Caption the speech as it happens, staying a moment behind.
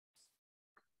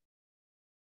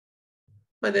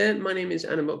Hi there, my name is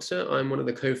Anna Boxer. I'm one of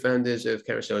the co-founders of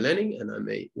Carousel Learning, and I'm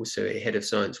also a head of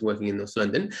science working in North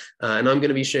London. And I'm going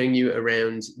to be showing you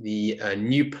around the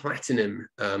new Platinum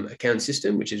account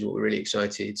system, which is what we're really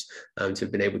excited to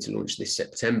have been able to launch this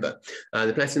September.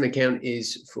 The Platinum account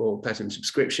Platinum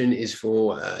subscription is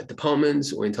for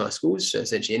departments or entire schools. So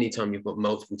essentially, anytime you've got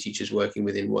multiple teachers working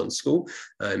within one school,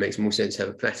 it makes more sense to have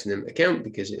a Platinum account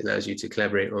because it allows you to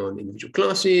collaborate on individual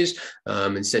classes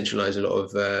and centralize a lot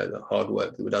of the hard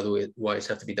work that would otherwise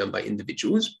have to be done by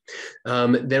individuals.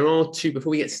 Before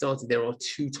we get started, there are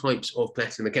two types of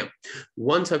Platinum account.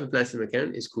 One type of Platinum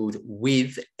account is called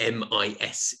with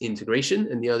MIS integration,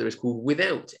 and the other is called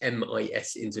without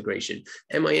MIS integration.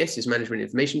 MIS is Management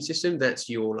Information System. That's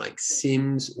your like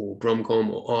SIMS or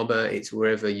Bromcom or Arbor. It's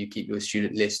wherever you keep your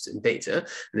student lists and data.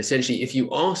 And essentially, if you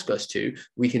ask us to,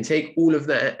 we can take all of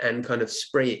that and kind of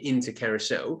spray it into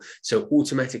Carousel. So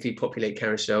automatically populate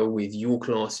Carousel with your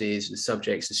classes, the subjects,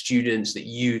 the students that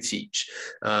you teach.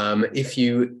 If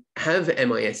you have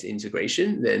MIS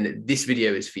integration, then this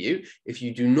video is for you. If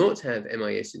you do not have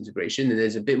MIS integration, then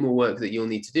there's a bit more work that you'll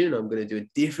need to do, and I'm going to do a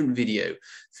different video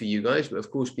for you guys. But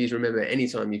of course, please remember,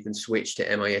 anytime you can switch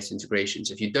to MIS integration.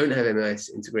 So if you don't have MIS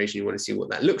integration, you want to see what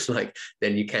that looks like,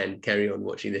 then you can carry on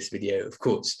watching this video, of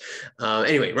course.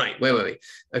 Anyway, right, where were we?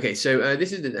 Okay, so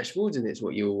this is the dashboard, and it's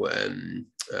what you'll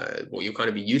kind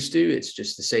of be used to. It's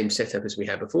just the same setup as we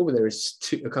had before, but there is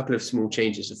a couple of small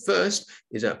changes. The first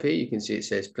is up here. You can see it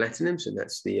says Platinum, so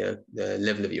that's the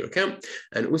level of your account.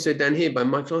 And also down here by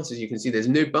My Classes, you can see there's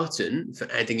no button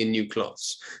for adding a new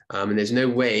class, and there's no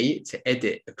way to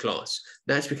edit a class.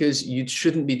 That's because you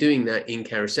shouldn't be doing that in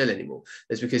Carousel anymore.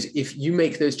 That's because if you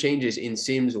make those changes in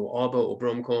SIMS or Arbor or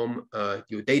Bromcom,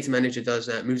 your data manager does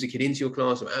that, moves a kid into your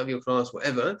class or out of your class,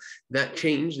 whatever, that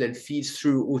change then feeds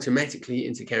through automatically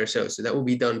into Carousel. So that will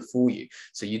be done for you.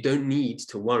 So you don't need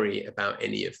to worry about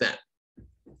any of that.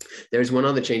 There is one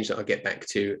other change that I'll get back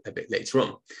to a bit later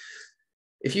on.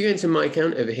 If you go into My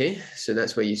Account over here, so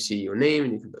that's where you see your name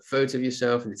and you can put a photo of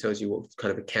yourself and it tells you what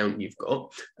kind of account you've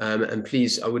got. And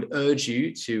please, I would urge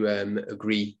you to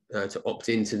agree to opt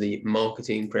into the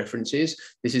marketing preferences.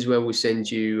 This is where we'll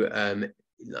send you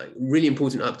like really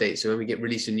important updates. So when we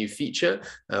release a new feature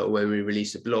or when we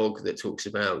release a blog that talks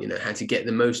about, how to get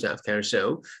the most out of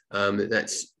Carousel,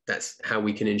 that's how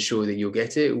we can ensure that you'll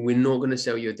get it. We're not going to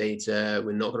sell your data.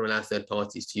 We're not going to allow third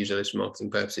parties to use those for marketing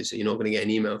purposes. So you're not going to get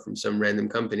an email from some random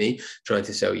company trying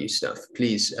to sell you stuff.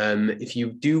 Please, if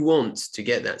you do want to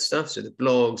get that stuff, so the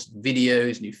blogs,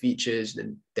 videos, new features,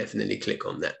 then definitely click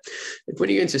on that. When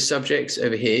you go into subjects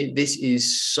over here, this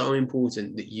is so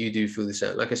important that you do fill this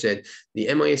out. Like I said,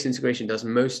 the MIS integration does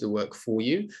most of the work for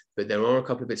you, but there are a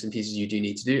couple of bits and pieces you do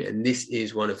need to do, and this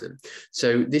is one of them.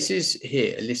 So this is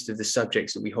here a list of the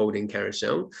subjects that we hold in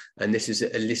Carousel, and this is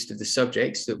a list of the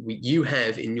subjects that you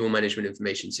have in your management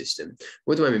information system.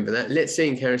 What do I mean by that? Let's say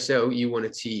in Carousel you want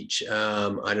to teach,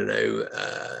 I don't know,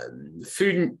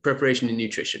 food preparation and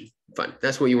nutrition. Fine,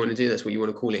 that's what you want to do. That's what you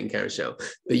want to call it in Carousel.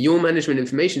 But your management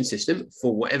information system,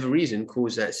 for whatever reason,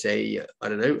 calls that, say, I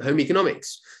don't know, home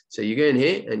economics. So you go in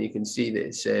here and you can see that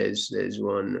it says there's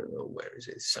one, oh, where is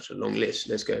it? It's such a long list.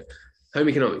 Let's go. Home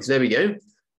economics. There we go.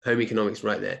 Home economics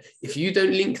right there. If you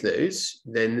don't link those,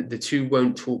 then the two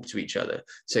won't talk to each other.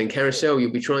 So in Carousel, you'll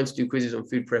be trying to do quizzes on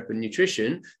food prep and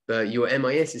nutrition, but your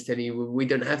MIS is telling you, well, we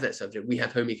don't have that subject. We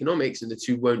have home economics, and the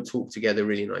two won't talk together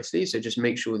really nicely. So just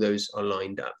make sure those are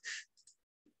lined up.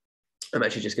 I'm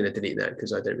actually just going to delete that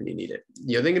because I don't really need it.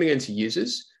 You're then going to go into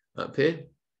users up here.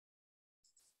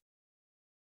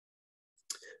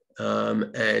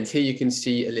 And here you can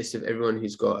see a list of everyone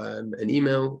who's got an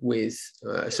email with,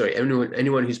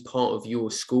 anyone who's part of your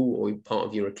school or part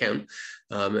of your account.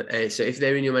 And so if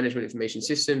they're in your management information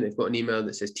system, they've got an email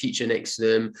that says teacher next to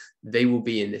them, they will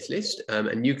be in this list.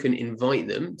 And you can invite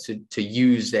them to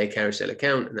use their Carousel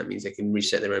account. And that means they can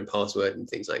reset their own password and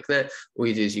things like that. All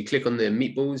you do is you click on the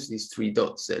meatballs, these three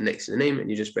dots that are next to the name,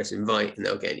 and you just press invite and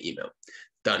they'll get an email.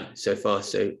 Done. So far,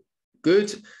 so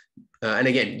good. And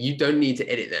again, you don't need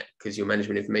to edit that because your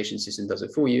management information system does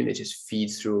it for you and it just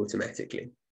feeds through automatically.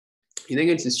 You then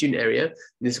go into the student area, and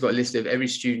this has got a list of every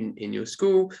student in your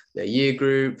school, their year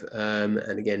group, and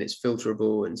again, it's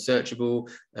filterable and searchable.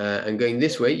 And going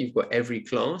this way, you've got every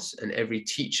class and every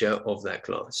teacher of that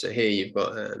class. So here you've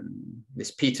got Miss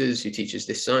Peters, who teaches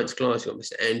this science class, you've got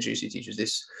Mr. Andrews, who teaches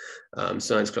this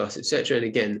science class, etc. And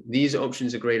again, these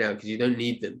options are grayed out because you don't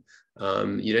need them.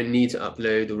 You don't need to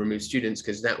upload or remove students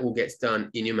because that all gets done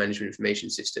in your management information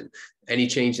system. Any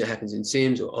change that happens in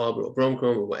SIMS or Arbor or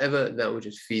Bromcom or whatever, that will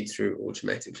just feed through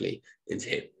automatically into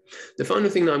here. The final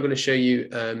thing that I'm going to show you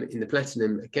in the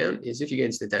Platinum account is if you go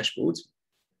into the dashboards,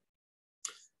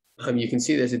 you can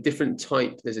see there's a different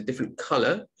type, there's a different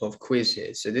color of quiz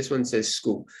here. So this one says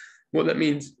school. What that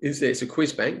means is that it's a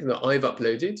quiz bank that I've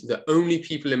uploaded that only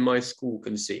people in my school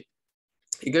can see.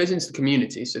 It goes into the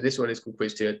community. So this one is called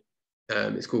Quiz 2.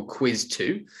 It's called Quiz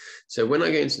 2. So when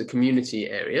I go into the community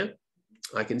area,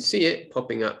 I can see it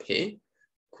popping up here,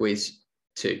 Quiz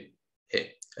 2 here,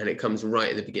 and it comes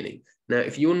right at the beginning. Now,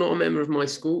 if you're not a member of my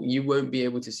school, you won't be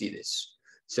able to see this.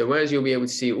 So whereas you'll be able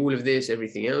to see all of this,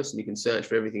 everything else, and you can search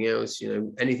for everything else, you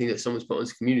know, anything that someone's put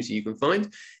onto community, you can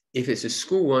find. If it's a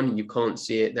school one, you can't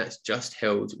see it. That's just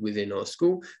held within our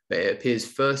school, but it appears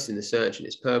first in the search and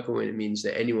it's purple, and it means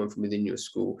that anyone from within your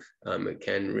school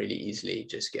can really easily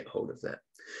just get hold of that.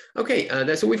 Okay,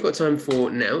 that's all we've got time for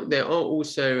now. There are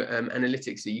also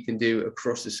analytics that you can do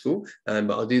across the school,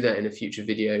 but I'll do that in a future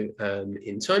video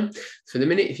in time. For the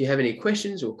minute, if you have any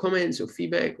questions or comments or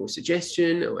feedback or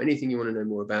suggestion or anything you want to know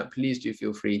more about, please do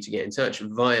feel free to get in touch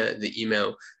via the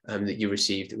email that you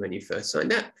received when you first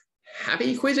signed up.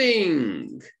 Happy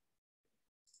quizzing!